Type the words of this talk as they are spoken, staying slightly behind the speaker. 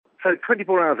So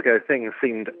 24 hours ago, things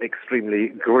seemed extremely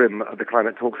grim at the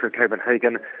climate talks in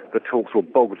Copenhagen. The talks were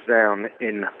bogged down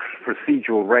in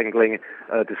procedural wrangling,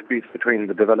 disputes between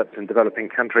the developed and developing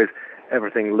countries.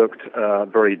 Everything looked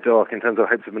very dark in terms of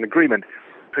hopes of an agreement.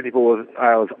 24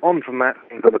 hours on from that,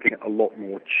 things are looking a lot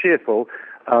more cheerful.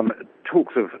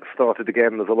 Talks have started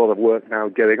again. There's a lot of work now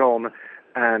going on,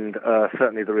 and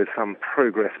certainly there is some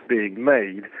progress being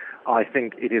made. I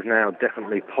think it is now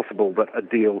definitely possible that a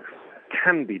deal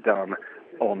can be done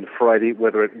on Friday.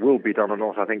 Whether it will be done or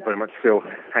not, I think very much still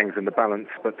hangs in the balance,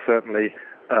 but certainly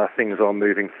things are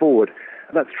moving forward.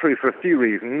 That's true for a few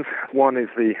reasons. One is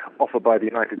the offer by the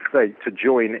United States to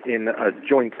join in a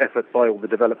joint effort by all the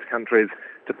developed countries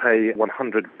to pay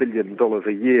 $100 billion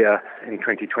a year in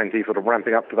 2020, sort of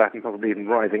ramping up to that and probably even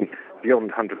rising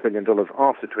beyond $100 billion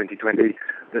after 2020.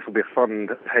 This will be a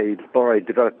fund paid by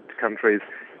developed countries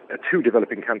to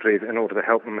developing countries in order to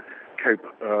help them cope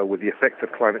with the effects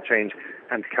of climate change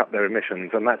and cut their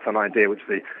emissions. And that's an idea which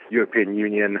the European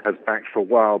Union has backed for a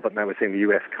while, but now we're seeing the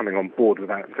US coming on board with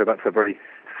that. So that's a very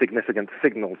significant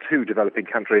signal to developing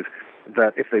countries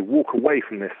that if they walk away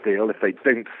from this deal, if they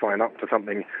don't sign up to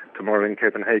something tomorrow in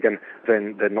Copenhagen,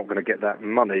 then they're not going to get that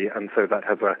money, and so that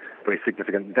has a very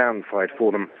significant downside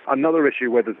for them. Another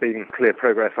issue where there's been clear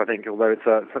progress, I think, although it's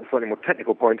a slightly more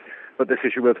technical point, but this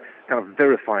issue of kind of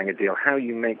verifying a deal, how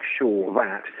you make sure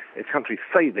that if countries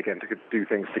say they're going to do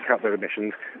things to cut their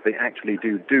emissions, they actually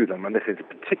do them. And this is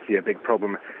particularly a big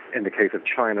problem in the case of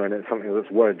China, and it's something that's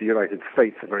worried the United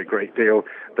States a very great deal,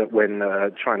 that when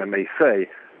China may say,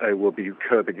 we'll be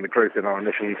curbing the growth in our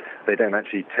emissions, they don't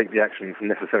actually take the actions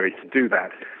necessary to do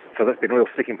that. So that's been a real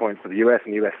sticking point for the US,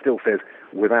 and the US still says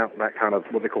without that kind of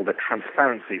what they call the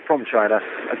transparency from China,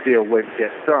 a deal won't get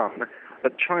done.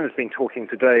 But China's been talking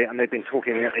today, and they've been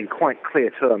talking in quite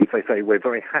clear terms. They say, we're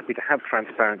very happy to have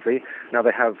transparency. Now,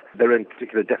 they have their own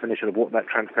particular definition of what that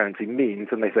transparency means,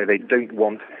 and they say they don't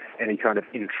want any kind of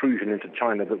intrusion into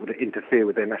China that would interfere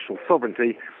with their national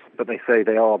sovereignty, but they say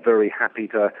they are very happy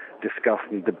to discuss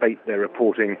and debate their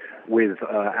reporting with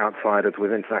outsiders,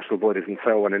 with international bodies and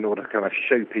so on, in order to kind of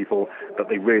show people that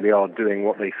they really are doing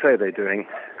what they say they're doing.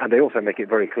 And they also make it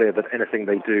very clear that anything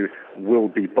they do will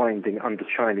be binding under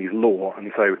Chinese law.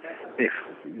 And so if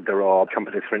there are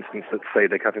companies, for instance, that say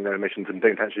they're cutting their emissions and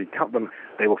don't actually cut them,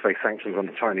 they will face sanctions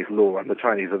under Chinese law. And the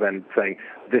Chinese are then saying,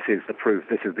 this is the proof,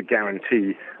 this is the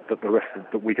guarantee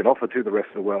that we can offer to the rest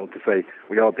of the world to say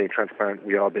we are being transparent,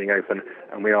 we are being open,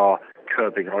 and we are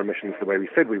curbing our emissions the way we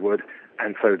said we would.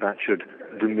 And so that should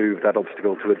remove that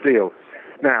obstacle to a deal.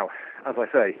 Now, as I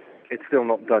say, it's still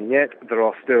not done yet. There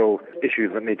are still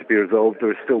issues that need to be resolved.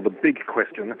 There is still the big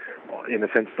question, in a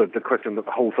sense, that the question that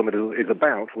the whole summit is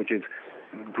about, which is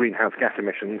greenhouse gas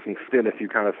emissions. And still, if you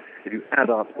add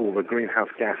up all the greenhouse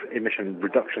gas emission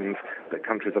reductions that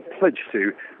countries are pledged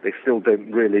to, they still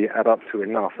don't really add up to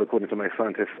enough, according to most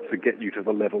scientists, to get you to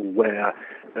the level where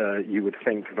you would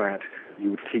think that you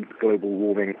would keep global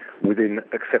warming within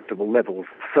acceptable levels.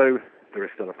 So there is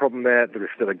still a problem there. There is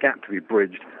still a gap to be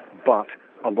bridged, but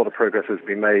a lot of progress has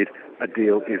been made. A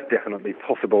deal is definitely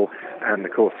possible. And,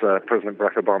 of course, President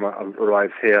Barack Obama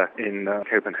arrives here in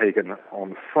Copenhagen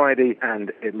on Friday,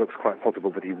 and it looks quite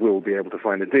possible that he will be able to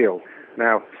sign a deal.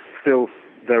 Now, still,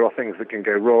 there are things that can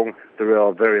go wrong. There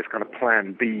are various kind of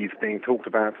plan Bs being talked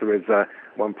about. There is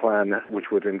one plan which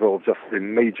would involve just the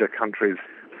major countries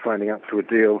signing up to a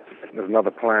deal. There's another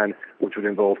plan which would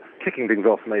involve kicking things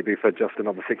off maybe for just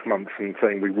another 6 months and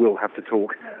saying we will have to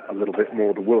talk a little bit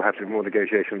more, there will have to be more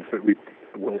negotiations, but we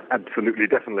will absolutely,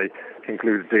 definitely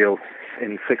conclude a deal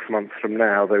in 6 months from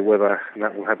now, though whether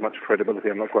that will have much credibility,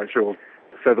 I'm not quite sure.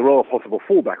 So there are possible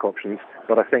fallback options,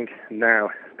 but I think now,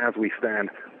 as we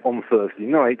stand on Thursday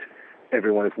night,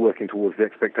 everyone is working towards the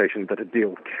expectation that a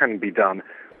deal can be done.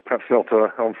 Perhaps not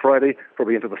on Friday,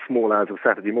 probably into the small hours of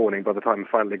Saturday morning by the time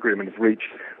final agreement is reached,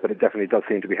 but it definitely does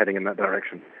seem to be heading in that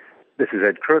direction. This is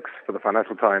Ed Crooks for the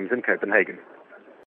Financial Times in Copenhagen.